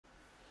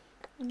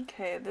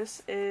Okay,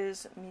 this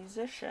is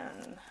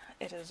musician.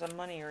 It is a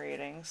money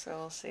reading, so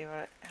we'll see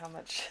how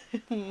much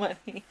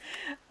money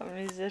a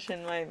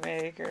musician might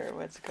make or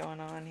what's going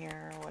on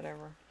here or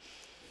whatever.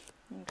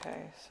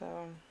 Okay, so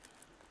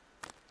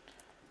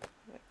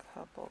a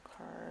couple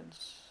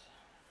cards.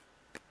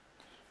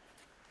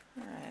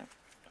 Alright,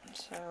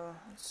 so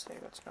let's see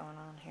what's going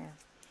on here.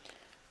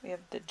 We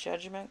have the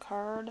Judgment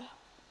card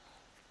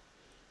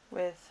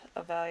with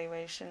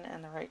evaluation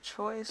and the right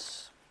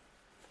choice.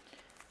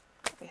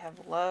 We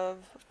have love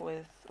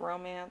with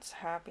romance,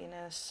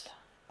 happiness,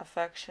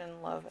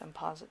 affection, love, and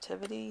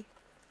positivity.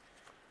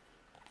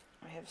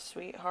 We have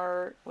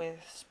sweetheart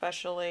with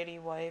special lady,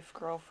 wife,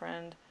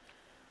 girlfriend,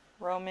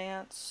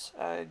 romance,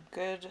 a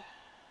good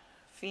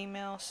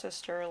female,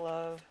 sister,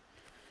 love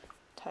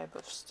type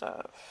of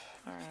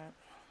stuff. Alright.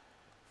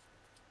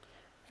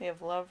 We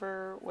have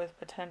lover with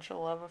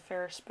potential love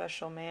affair,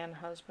 special man,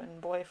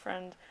 husband,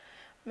 boyfriend,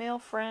 male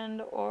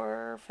friend,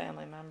 or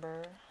family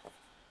member.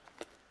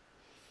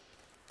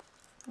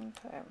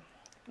 Okay.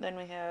 Then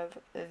we have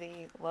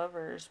the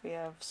lovers. We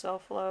have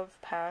self-love,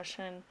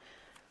 passion,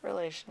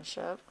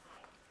 relationship.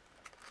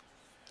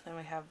 Then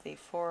we have the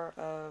Four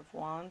of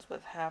Wands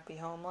with happy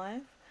home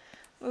life,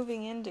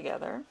 moving in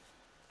together.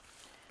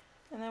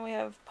 And then we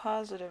have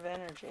positive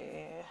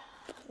energy.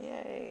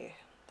 Yay,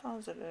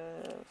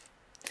 positive.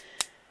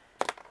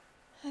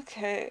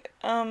 Okay,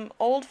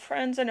 old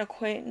friends and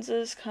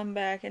acquaintances come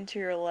back into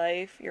your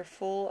life. You're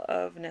full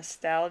of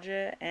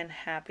nostalgia and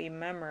happy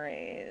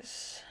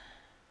memories.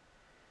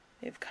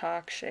 We have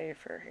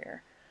cockchafer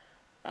here.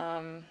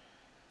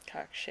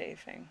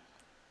 Cockchafing.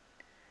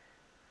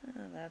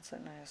 Oh, that's a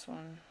nice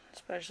one,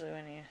 especially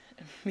when you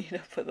meet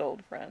up with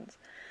old friends.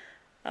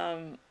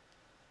 A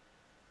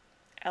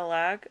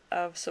lack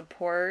of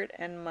support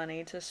and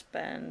money to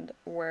spend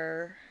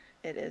where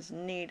it is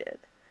needed.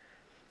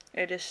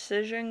 A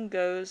decision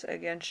goes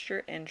against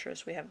your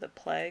interest. We have the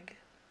plague.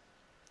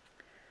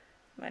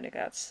 You might have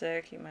got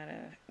sick. You might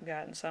have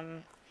gotten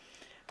some.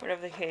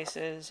 Whatever the case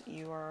is,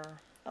 you are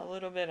a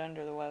little bit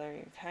under the weather.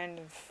 You're kind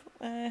of,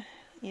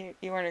 you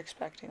weren't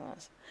expecting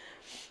this.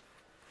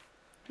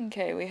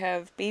 Okay, we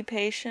have be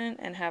patient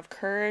and have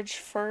courage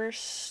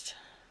first.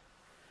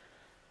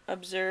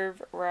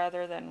 Observe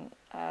rather than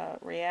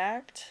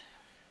react.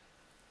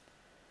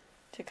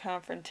 To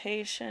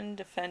confrontation,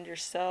 defend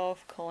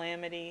yourself,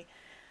 calamity.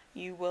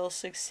 You will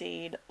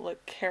succeed.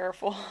 Look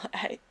carefully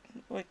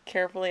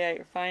at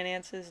your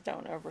finances.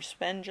 Don't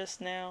overspend just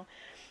now.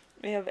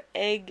 We have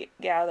egg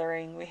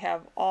gathering. We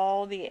have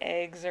all the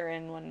eggs are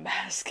in one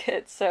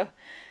basket, so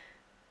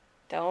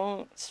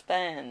don't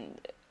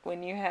spend.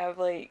 When you have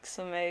like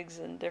some eggs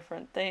and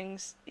different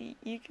things,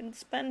 you can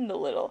spend a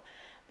little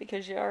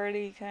because you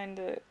already kind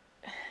of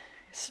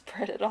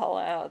spread it all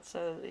out,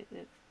 so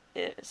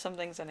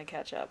something's gonna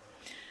catch up.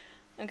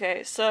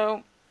 Okay,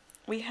 so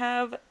we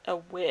have a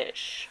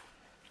wish.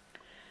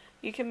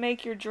 You can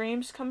make your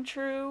dreams come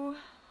true.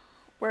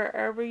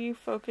 Wherever you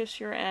focus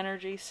your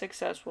energy,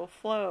 success will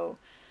flow.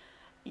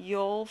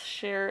 You'll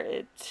share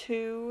it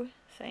too.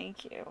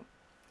 Thank you.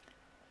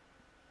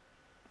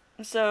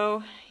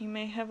 So, you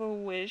may have a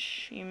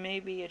wish. You may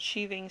be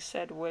achieving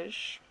said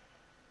wish.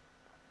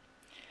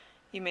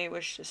 You may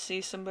wish to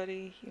see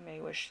somebody. You may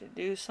wish to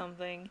do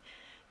something.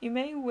 You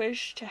may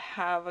wish to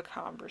have a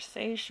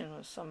conversation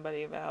with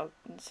somebody about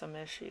some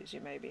issues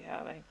you may be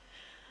having.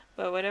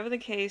 But whatever the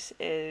case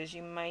is,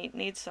 you might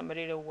need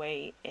somebody to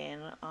weigh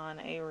in on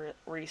a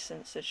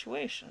recent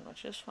situation,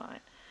 which is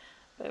fine.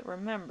 But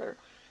remember,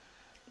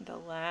 the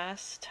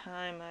last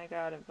time I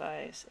got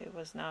advice, it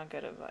was not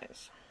good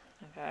advice.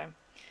 Okay?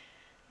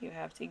 You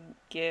have to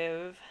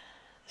give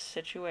the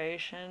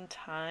situation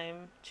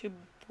time to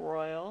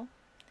broil,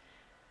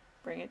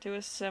 bring it to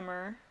a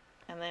simmer,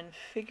 and then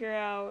figure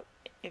out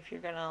if you're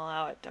going to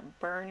allow it to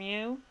burn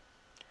you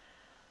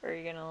or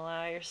you're going to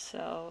allow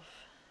yourself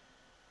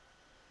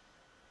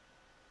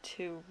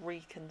to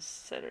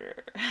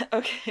reconsider.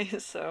 Okay,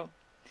 so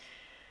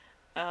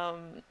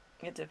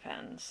it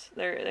depends.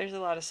 There's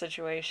a lot of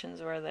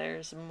situations where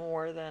there's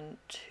more than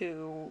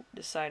two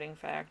deciding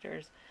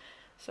factors.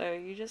 So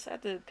you just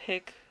have to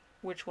pick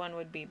which one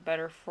would be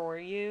better for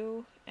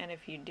you, and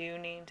if you do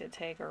need to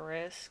take a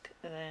risk,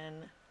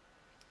 then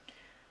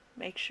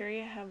make sure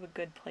you have a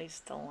good place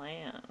to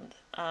land.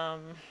 I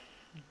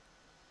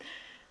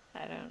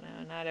don't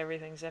know, not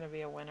everything's gonna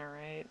be a winner,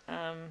 right?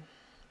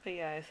 But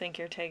yeah, I think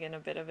you're taking a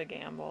bit of a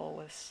gamble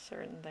with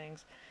certain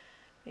things.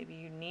 Maybe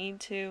you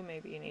need to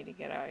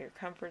get out of your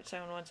comfort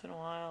zone once in a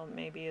while.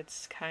 Maybe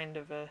it's kind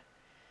of a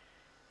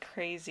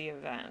crazy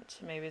event.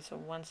 Maybe it's a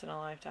once in a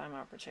lifetime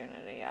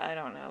opportunity. I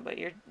don't know, but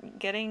you're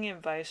getting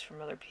advice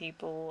from other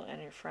people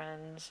and your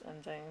friends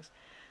and things.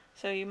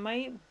 So you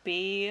might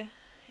be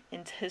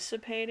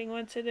anticipating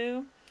what to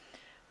do,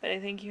 but I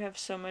think you have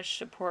so much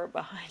support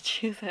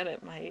behind you that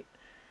it might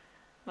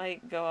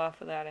go off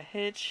without a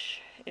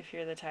hitch if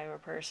you're the type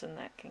of person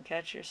that can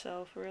catch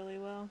yourself really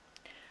well.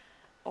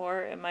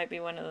 Or it might be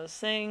one of those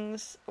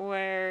things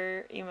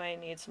where you might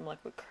need some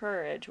liquid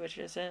courage, which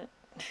isn't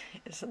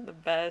the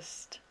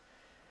best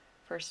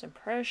first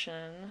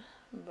impression,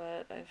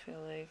 but I feel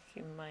like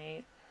you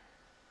might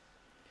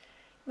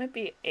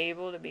be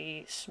able to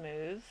be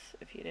smooth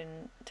if you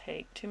didn't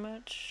take too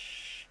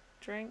much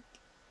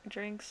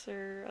drinks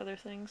or other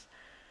things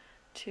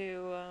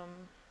to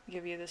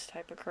give you this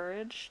type of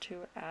courage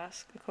to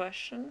ask a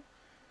question.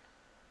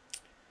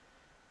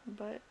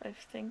 But I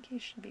think you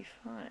should be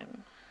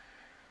fine.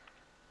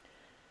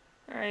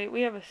 Alright,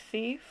 we have a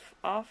thief,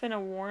 often a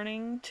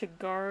warning to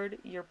guard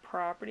your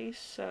property,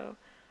 so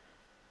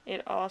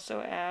it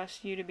also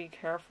asks you to be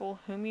careful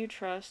whom you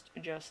trust.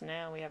 Just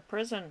now we have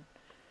prison.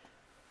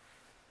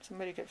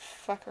 Somebody could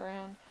fuck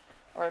around.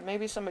 Or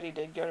maybe somebody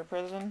did go to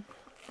prison.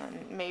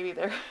 And maybe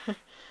they're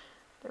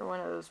they're one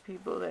of those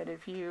people that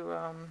if you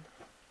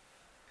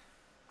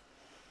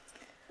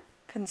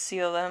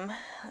conceal them,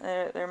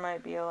 there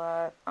might be a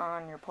lot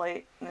on your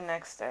plate the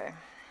next day.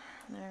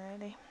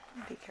 Alrighty,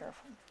 be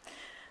careful.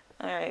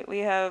 Alright, we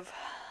have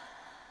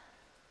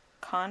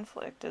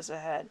conflict is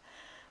ahead,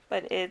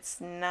 but it's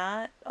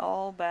not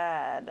all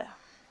bad.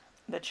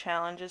 The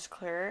challenge is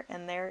clear,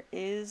 and there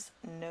is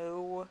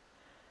no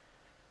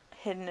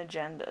hidden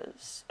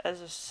agendas.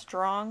 As a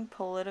strong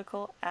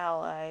political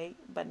ally,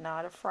 but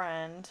not a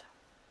friend,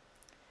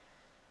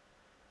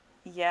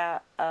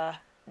 no.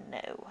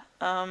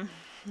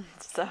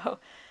 So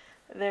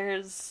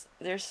there's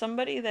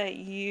somebody that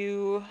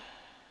you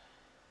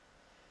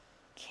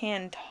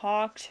can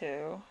talk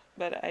to,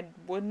 but I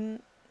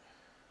wouldn't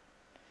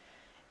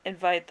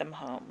invite them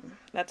home.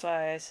 That's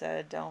why I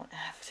said don't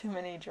have too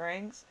many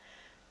drinks.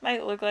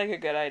 Might look like a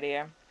good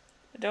idea.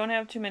 But don't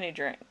have too many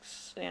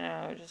drinks. You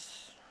know,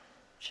 just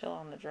chill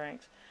on the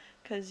drinks.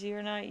 Because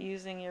you're not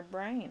using your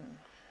brain.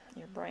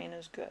 Your brain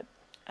is good.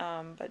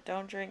 But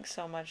don't drink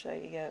so much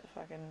that you get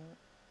fucking,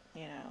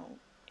 you know,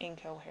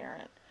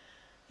 incoherent.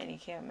 And you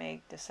can't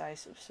make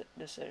decisive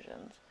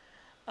decisions.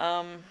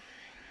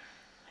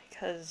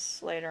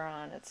 Because later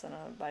on it's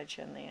gonna bite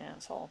you in the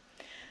asshole.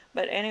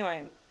 But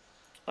anyway,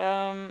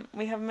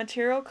 we have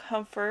material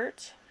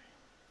comfort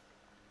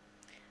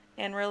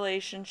and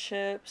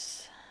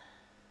relationships.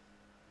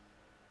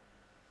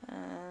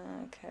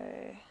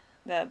 Okay.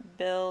 That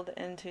build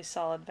into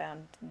solid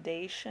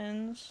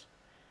foundations.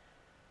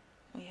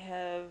 We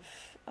have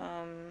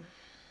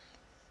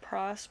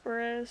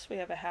prosperous. We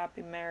have a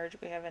happy marriage.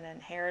 We have an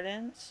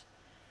inheritance.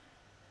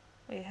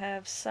 We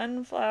have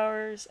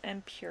sunflowers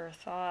and pure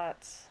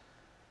thoughts.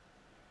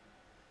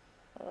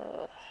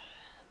 Ugh.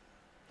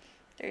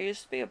 There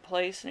used to be a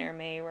place near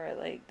me where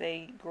like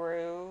they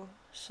grew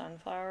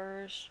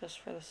sunflowers just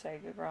for the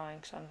sake of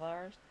growing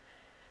sunflowers.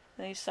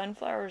 And these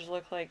sunflowers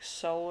look like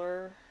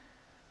solar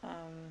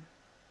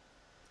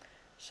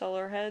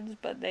heads,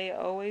 but they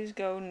always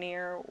go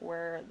near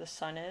where the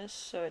sun is,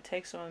 so it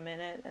takes them a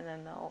minute and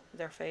then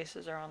their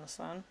faces are on the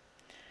sun.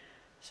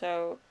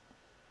 So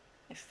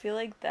I feel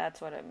like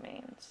that's what it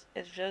means.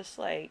 It's just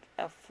like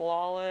a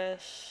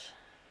flawless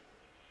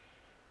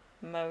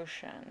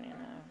motion, you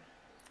know.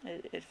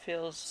 It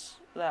feels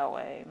that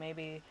way.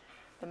 Maybe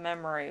the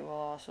memory will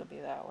also be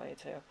that way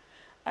too.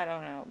 I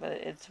don't know, but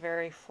it's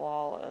very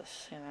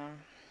flawless, you know.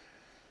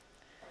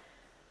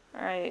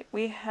 Alright,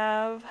 we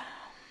have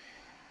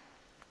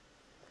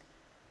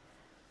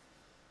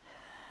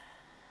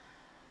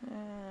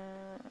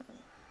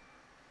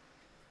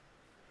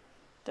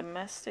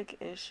domestic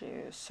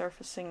issues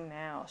surfacing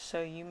now.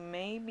 So you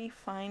may be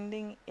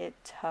finding it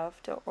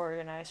tough to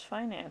organize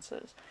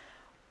finances.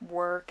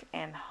 Work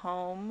and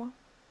home.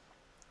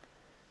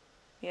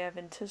 You have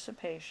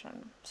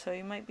anticipation. So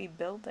you might be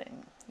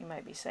building. You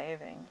might be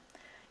saving.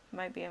 You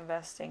might be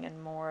investing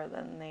in more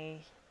than the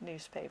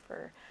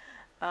newspaper.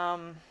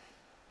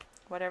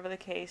 Whatever the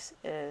case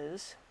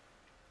is,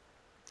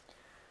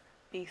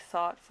 be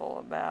thoughtful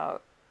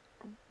about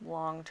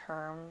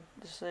long-term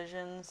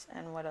decisions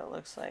and what it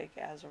looks like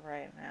as of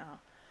right now.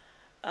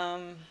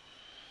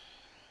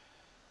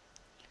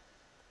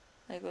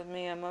 Like with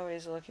me, I'm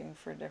always looking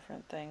for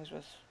different things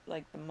with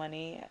like the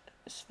money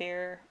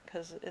sphere,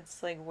 because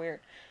it's like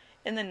weird.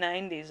 In the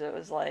 90s it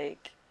was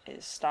like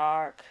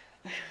stock,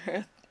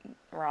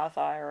 Roth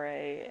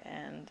IRA,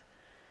 and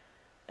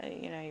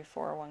you know, your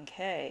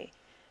 401k,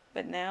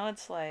 but now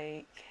it's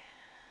like,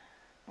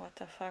 what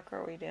the fuck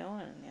are we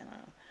doing, you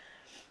know?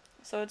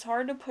 So it's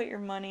hard to put your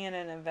money in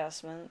an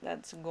investment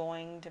that's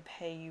going to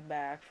pay you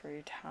back for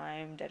your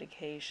time,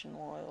 dedication,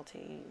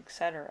 loyalty,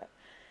 etc.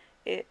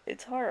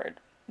 It's hard,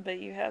 but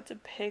you have to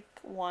pick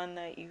one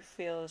that you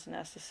feel is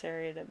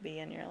necessary to be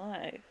in your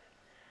life.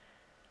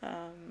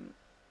 I'm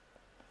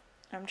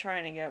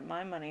trying to get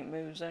my money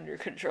moves under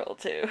control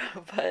too,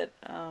 but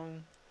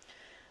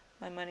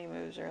my money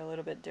moves are a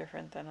little bit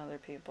different than other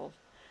people's.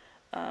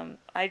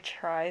 I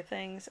try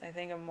things. I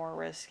think I'm more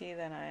risky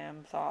than I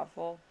am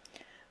thoughtful.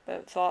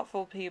 But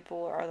thoughtful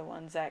people are the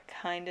ones that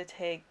kind of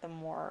take the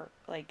more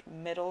like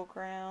middle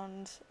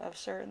ground of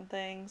certain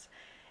things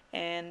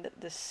and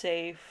the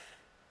safe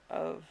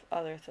of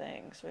other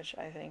things, which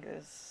I think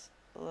is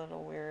a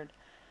little weird.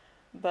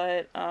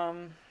 But I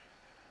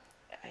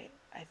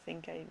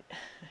think I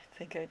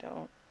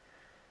don't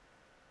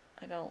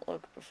I don't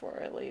look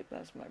before I leap.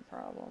 That's my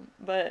problem.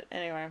 But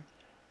anyway,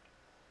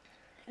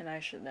 and I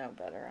should know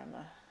better.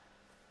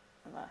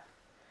 I'm a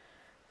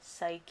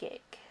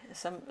psychic.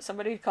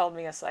 Somebody called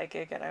me a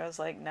psychic, and I was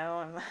like, no,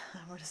 I'm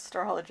an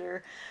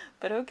astrologer.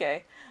 But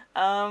okay.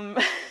 I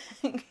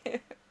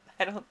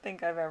don't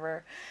think I've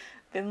ever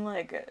been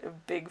like a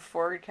big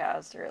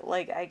forecaster.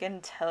 Like, I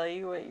can tell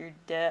you what your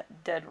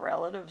dead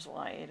relatives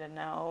want you to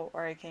know,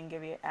 or I can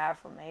give you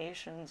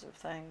affirmations of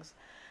things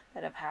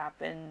that have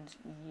happened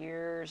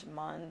years,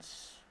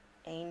 months,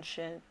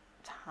 ancient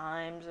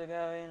times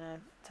ago,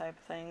 type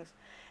of things.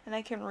 And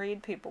I can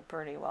read people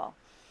pretty well.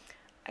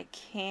 I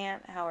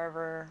can't,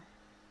 however,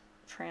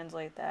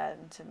 translate that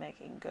into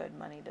making good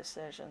money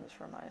decisions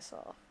for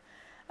myself.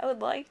 I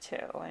would like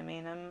to. I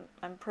mean,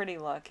 I'm pretty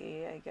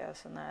lucky, I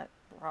guess, in that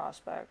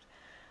prospect.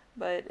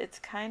 But it's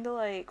kind of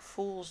like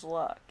fool's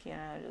luck,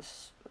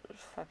 just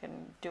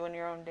fucking doing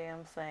your own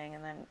damn thing,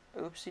 and then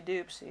oopsie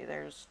doopsie,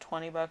 there's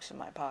 $20 in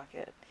my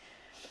pocket.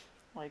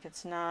 Like,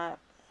 it's not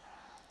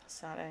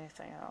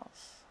anything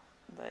else.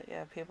 But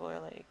yeah, people are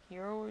like,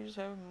 you're always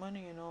having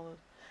money and all this.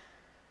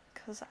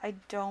 Because I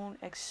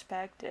don't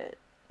expect it.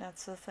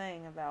 That's the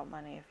thing about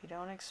money. If you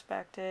don't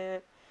expect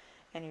it,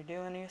 and you're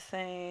doing your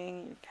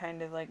thing, you're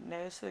kind of like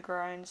nose to the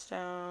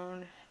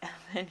grindstone, and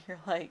then you're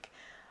like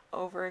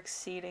over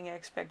exceeding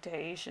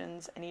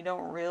expectations, and you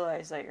don't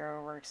realize that you're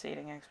over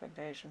exceeding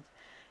expectations.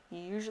 You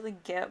usually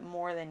get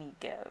more than you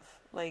give.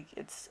 Like,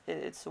 it's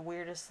the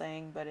weirdest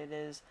thing, but it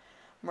is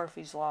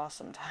Murphy's Law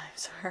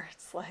sometimes, where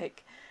it's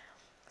like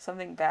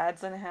something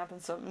bad's gonna happen,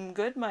 something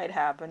good might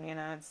happen,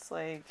 It's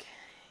like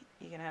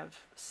you can have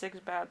 6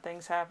 bad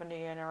things happen to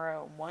you in a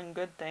row, one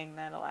good thing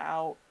that'll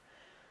out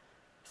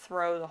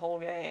throw the whole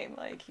game.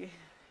 Like, you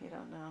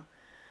don't know.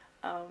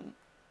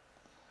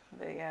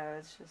 But yeah,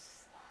 it's just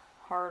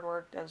hard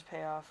work does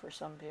pay off for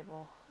some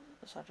people,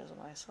 such as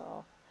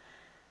myself.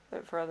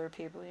 But for other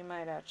people, you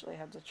might actually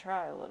have to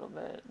try a little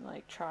bit,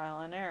 like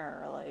trial and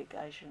error. Like,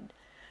 I should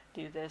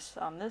do this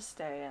on this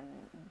day and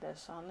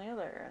this on the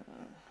other,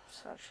 and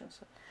such and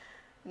such.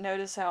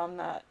 Notice how I'm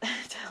not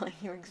telling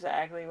you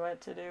exactly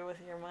what to do with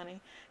your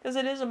money, because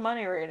it is a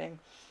money reading,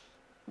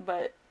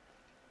 but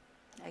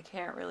I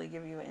can't really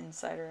give you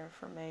insider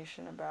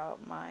information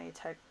about my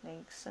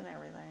techniques and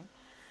everything.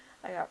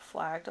 I got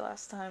flagged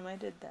last time I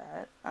did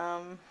that,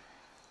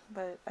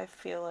 but I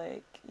feel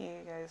like you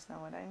guys know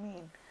what I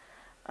mean.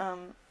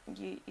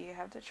 You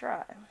have to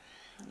try.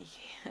 You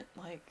can't,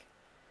 like,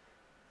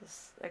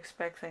 just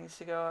expect things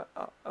to go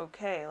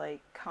okay.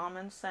 Like,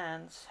 common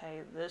sense,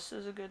 hey, this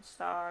is a good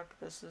stock,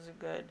 this is a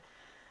good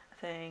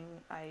thing,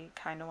 I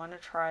kind of want to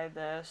try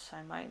this,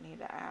 I might need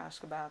to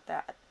ask about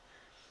that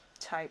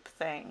type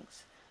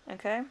things,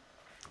 okay?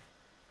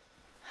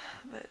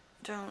 But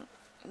don't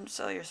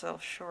sell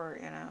yourself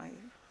short,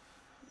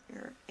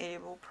 you're an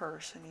able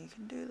person, you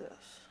can do this.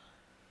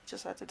 You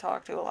just have to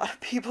talk to a lot of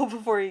people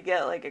before you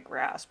get like a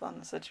grasp on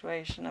the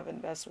situation of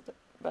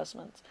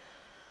investments.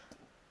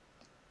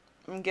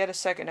 And get a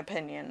second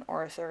opinion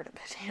or a third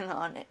opinion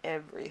on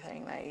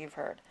everything that you've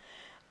heard.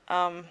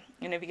 And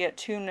if you get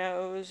 2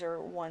 no's or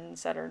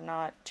ones that are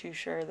not too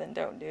sure, then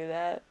don't do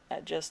that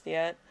just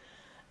yet.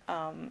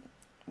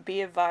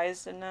 Be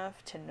advised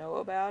enough to know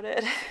about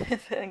it, and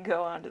then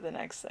go on to the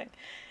next thing.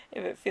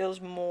 If it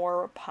feels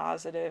more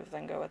positive,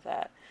 then go with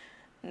that.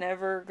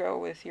 Never go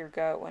with your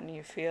gut when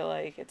you feel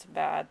like it's a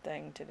bad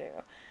thing to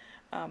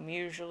do.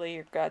 Usually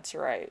your gut's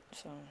right,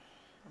 so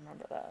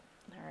remember that.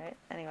 Alright?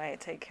 Anyway,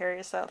 take care of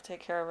yourself,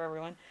 take care of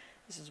everyone.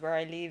 This is where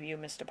I leave you,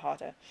 Mr.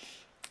 Potter.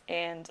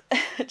 And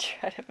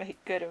try to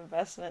make good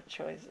investment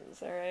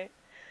choices, alright?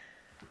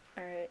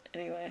 Alright,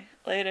 anyway,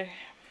 later.